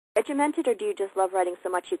regimented, or do you just love writing so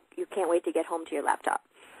much you can't wait to get home to your laptop?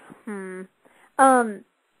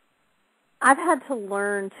 I've had to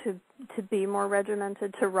learn to be more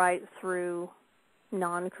regimented, to write through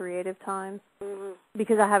non-creative times,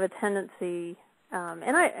 because I have a tendency,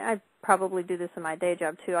 and I probably do this in my day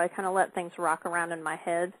job too, I kind of let things rock around in my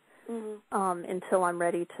head until I'm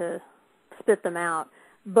ready to spit them out.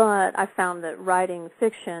 But I found that writing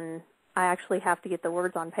fiction, I actually have to get the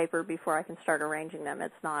words on paper before I can start arranging them.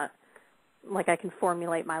 It's not like I can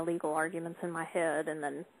formulate my legal arguments in my head, and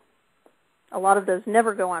then a lot of those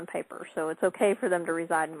never go on paper, so it's okay for them to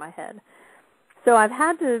reside in my head. So I've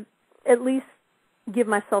had to at least give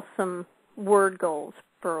myself some word goals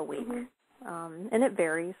for a week, and it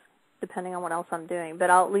varies depending on what else I'm doing, but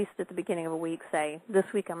I'll at least at the beginning of a week say, this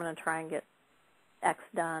week I'm going to try and get X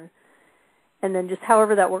done, and then just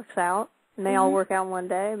however that works out. It may all work out in one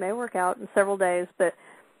day, it may work out in several days, but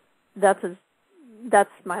that's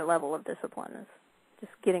my level of discipline, is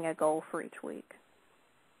just getting a goal for each week.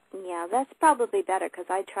 Yeah, that's probably better, because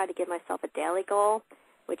I try to give myself a daily goal,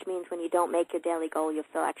 which means when you don't make your daily goal, you'll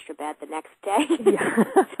feel extra bad the next day. Yeah.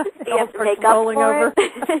 So you have to make up for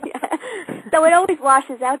it. Yeah. So it always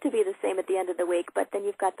washes out to be the same at the end of the week, but then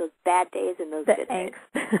you've got those bad days and those good days.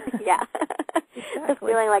 Yeah. Exactly. Just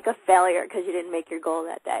feeling like a failure because you didn't make your goal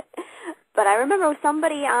that day. But I remember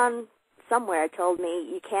somebody on somewhere told me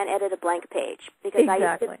you can't edit a blank page, because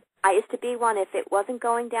I used to be one. If it wasn't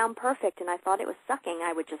going down perfect and I thought it was sucking,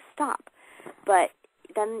 I would just stop. But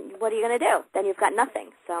then what are you going to do? Then you've got nothing.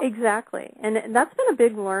 So exactly, and that's been a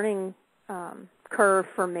big learning curve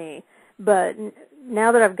for me. But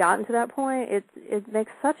now that I've gotten to that point, it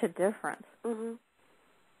makes such a difference.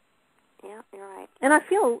 Yeah, you're right. And I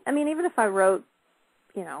feel, even if I wrote,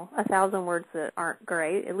 1,000 words that aren't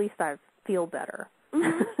great, at least I feel better.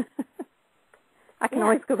 I can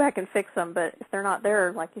always go back and fix them, but if they're not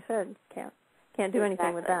there, like you said, can't do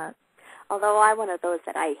anything with that. Although I'm one of those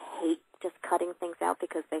that I hate just cutting things out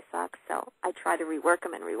because they suck, so I try to rework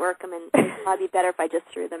them, and it'd probably be better if I just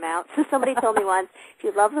threw them out. So somebody told me once, if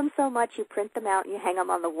you love them so much, you print them out and you hang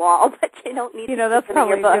them on the wall, but you don't need to that's keep them in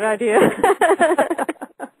your probably book. a good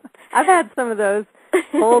idea. I've had some of those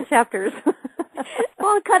whole chapters.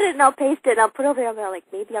 Well, I'll cut it and I'll paste it and I'll put it over there and I'm like,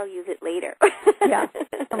 maybe I'll use it later. Yeah,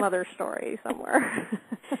 some other story somewhere.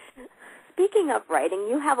 Speaking of writing,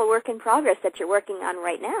 you have a work in progress that you're working on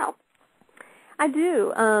right now. I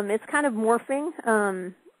do. It's kind of morphing.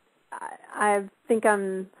 I think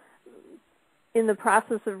I'm in the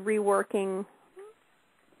process of reworking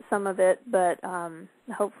some of it, but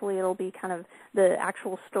hopefully it'll be the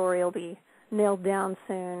actual story will be nailed down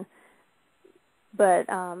soon. But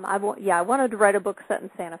I wanted to write a book set in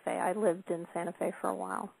Santa Fe. I lived in Santa Fe for a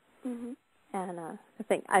while, and I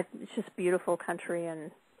think it's just beautiful country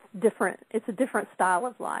and different. It's a different style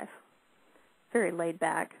of life, very laid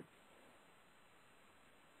back.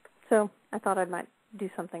 So I thought I might do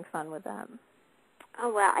something fun with that.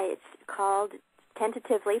 Oh, well, it's called,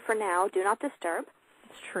 tentatively for now, Do Not Disturb.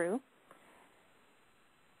 It's true.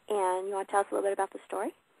 And you want to tell us a little bit about the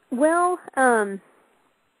story? Well,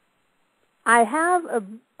 I have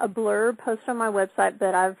a blurb posted on my website,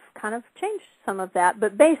 but I've kind of changed some of that.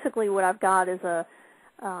 But basically what I've got is a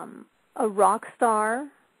rock star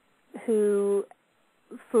who,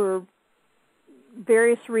 for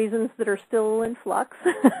various reasons that are still in flux,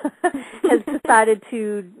 has decided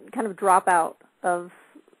to kind of drop out of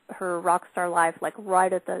her rock star life, like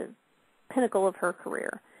right at the pinnacle of her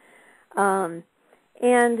career.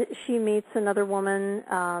 And she meets another woman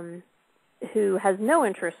who has no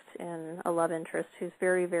interest in a love interest, who's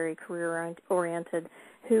very, very career-oriented,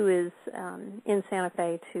 who is in Santa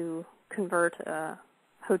Fe to convert a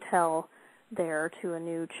hotel there to a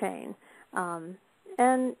new chain.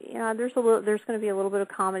 And there's going to be a little bit of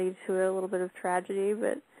comedy to it, a little bit of tragedy,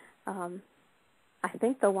 but I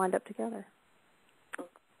think they'll wind up together.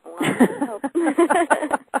 Well,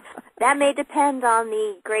 that may depend on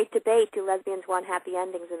the great debate, do lesbians want happy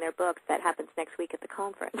endings in their books? That happens next week at the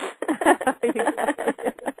conference.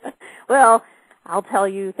 Well, I'll tell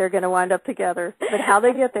you they're going to wind up together, but how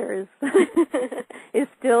they get there is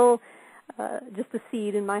still just a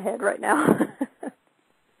seed in my head right now.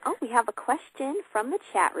 Oh, we have a question from the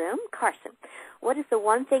chat room. Carsen, what is the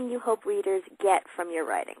one thing you hope readers get from your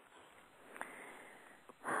writing?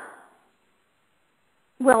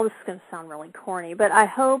 Well, this is going to sound really corny, but I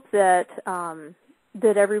hope that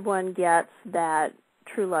that everyone gets that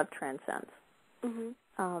true love transcends.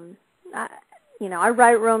 I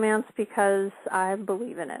write romance because I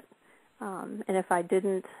believe in it, and if I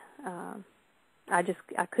didn't,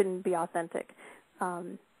 I couldn't be authentic.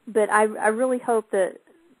 But I really hope that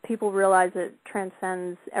people realize it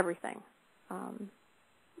transcends everything.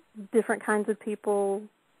 Different kinds of people,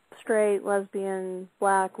 straight, lesbian,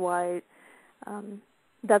 black, white.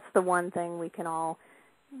 That's the one thing we can all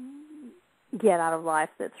get out of life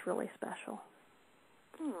that's really special.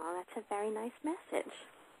 Oh, that's a very nice message.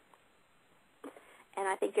 And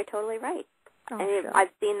I think you're totally right. Oh, and sure.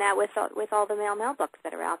 I've seen that with all the male books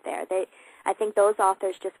that are out there. I think those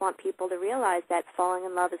authors just want people to realize that falling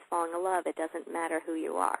in love is falling in love. It doesn't matter who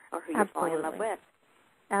you are or who you're falling in love with.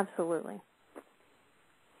 Absolutely.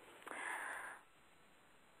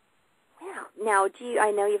 Yeah. Now,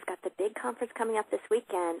 I know you've got the big conference coming up this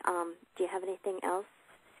weekend. Do you have anything else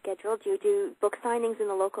scheduled? Do you do book signings in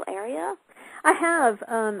the local area? I have.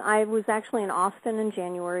 I was actually in Austin in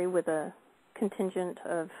January with a contingent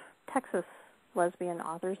of Texas lesbian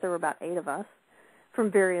authors. There were about 8 of us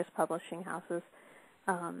from various publishing houses.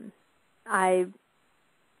 I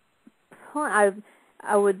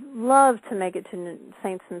would love to make it to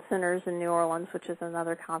Saints and Sinners in New Orleans, which is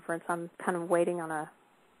another conference. I'm kind of waiting on to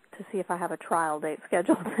see if I have a trial date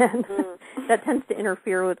scheduled then. That tends to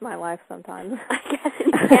interfere with my life sometimes. I guess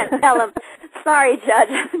you can't tell them, sorry, Judge,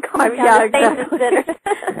 I'm going down to Saints and Sinners.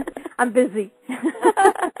 I'm busy.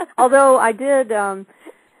 Although I did,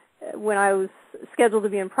 when I was scheduled to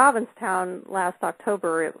be in Provincetown last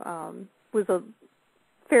October, it was a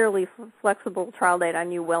fairly flexible trial date. I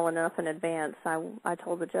knew well enough in advance. I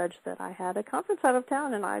told the judge that I had a conference out of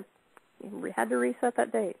town, and I had to reset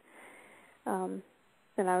that date.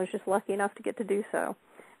 And I was just lucky enough to get to do so.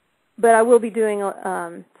 But I will be doing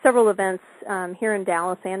several events here in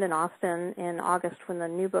Dallas and in Austin in August when the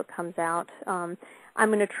new book comes out. I'm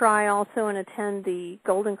going to try also and attend the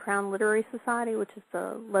Golden Crown Literary Society, which is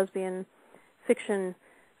the lesbian fiction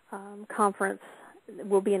conference.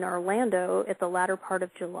 Will be in Orlando at the latter part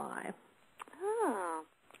of July. Oh,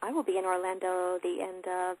 I will be in Orlando the end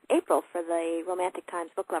of April for the Romantic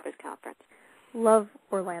Times Book Lovers Conference. Love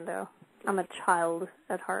Orlando. I'm a child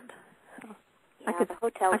at heart. So yeah,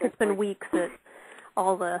 I could spend weeks at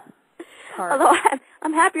all the parks. Although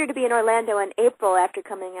I'm happier to be in Orlando in April after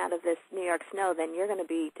coming out of this New York snow than you're going to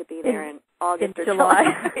be there in August or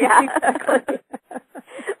July. Yeah, exactly.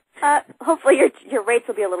 Hopefully your rates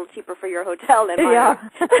will be a little cheaper for your hotel than mine. Yeah,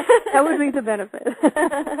 that would be the benefit.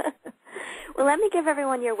 Well, let me give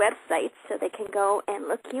everyone your website so they can go and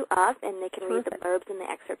look you up and they can read the blurbs and the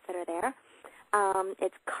excerpts that are there.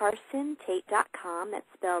 It's CarsenTaite.com. That's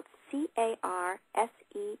spelled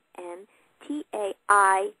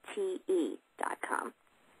CarsenTaite.com.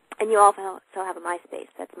 And you also have a MySpace.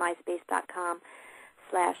 That's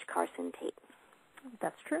myspace.com/Carsen Taite.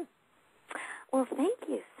 That's true. Well, thank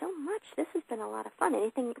you so much. This has been a lot of fun.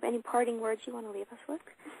 Any parting words you want to leave us with?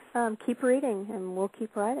 Keep reading, and we'll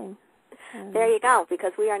keep writing. There you go,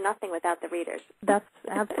 because we are nothing without the readers. That's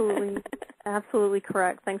absolutely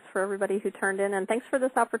correct. Thanks for everybody who turned in, and thanks for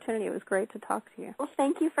this opportunity. It was great to talk to you. Well,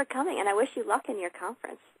 thank you for coming, and I wish you luck in your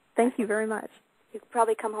conference. Thank you very much. You could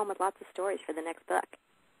probably come home with lots of stories for the next book.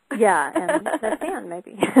 Yeah, and the fan,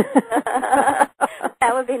 maybe.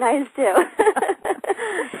 That would be nice, too.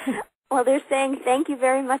 Well, they're saying thank you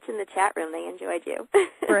very much in the chat room. They enjoyed you.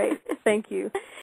 Great. Thank you.